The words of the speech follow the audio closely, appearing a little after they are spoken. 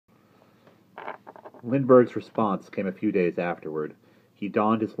Lindbergh's response came a few days afterward. He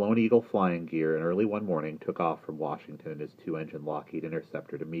donned his Lone Eagle flying gear and early one morning took off from Washington in his two-engine Lockheed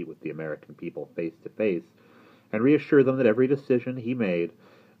Interceptor to meet with the American people face to face and reassure them that every decision he made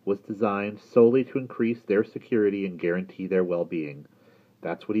was designed solely to increase their security and guarantee their well-being.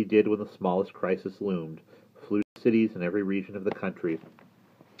 That's what he did when the smallest crisis loomed, flew to cities in every region of the country,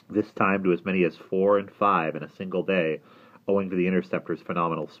 this time to as many as 4 and 5 in a single day, owing to the interceptor's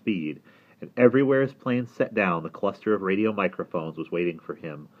phenomenal speed, and everywhere his plane set down, the cluster of radio microphones was waiting for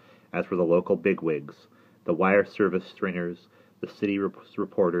him, as were the local bigwigs, the wire service stringers, the city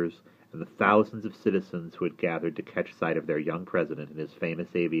reporters, and the thousands of citizens who had gathered to catch sight of their young president in his famous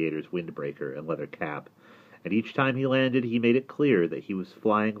aviator's windbreaker and leather cap. And each time he landed, he made it clear that he was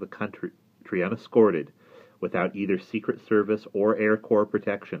flying the country unescorted, without either Secret Service or Air Corps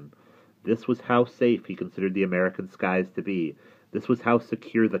protection. This was how safe he considered the American skies to be. This was how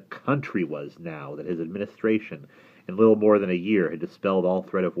secure the country was now that his administration, in little more than a year, had dispelled all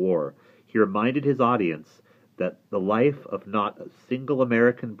threat of war. He reminded his audience that the life of not a single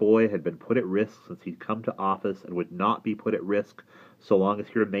American boy had been put at risk since he'd come to office and would not be put at risk so long as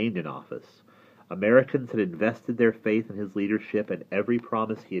he remained in office. Americans had invested their faith in his leadership, and every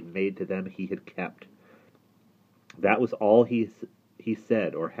promise he had made to them he had kept. That was all he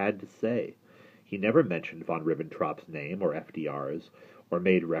said or had to say. He never mentioned von Ribbentrop's name or FDR's, or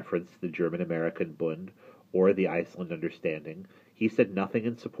made reference to the German-American Bund or the Iceland Understanding. He said nothing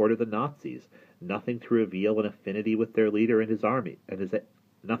in support of the Nazis, nothing to reveal an affinity with their leader and his army,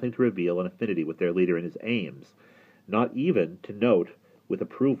 nothing to reveal an affinity with their leader and his aims, not even to note with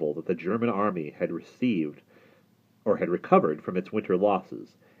approval that the German army had received or had recovered from its winter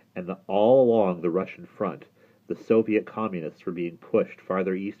losses, and that all along the Russian front the Soviet communists were being pushed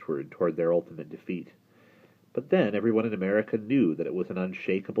farther eastward toward their ultimate defeat. But then everyone in America knew that it was an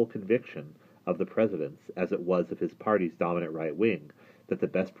unshakable conviction of the president's, as it was of his party's dominant right wing, that the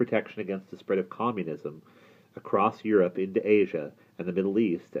best protection against the spread of communism across Europe into Asia and the Middle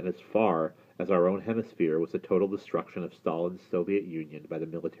East and as far as our own hemisphere was the total destruction of Stalin's Soviet Union by the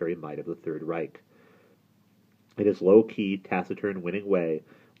military might of the Third Reich. In his low-key, taciturn, winning way,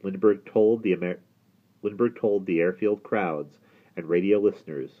 Lindbergh told the airfield crowds and radio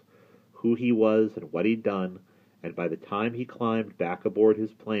listeners who he was and what he'd done, and by the time he climbed back aboard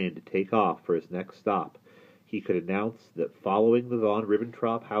his plane to take off for his next stop, he could announce that following the von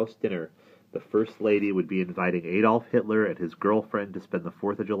Ribbentrop House dinner, the First Lady would be inviting Adolf Hitler and his girlfriend to spend the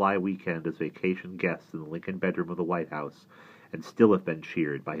 4th of July weekend as vacation guests in the Lincoln bedroom of the White House, and still have been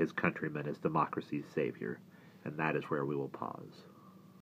cheered by his countrymen as democracy's savior. And that is where we will pause.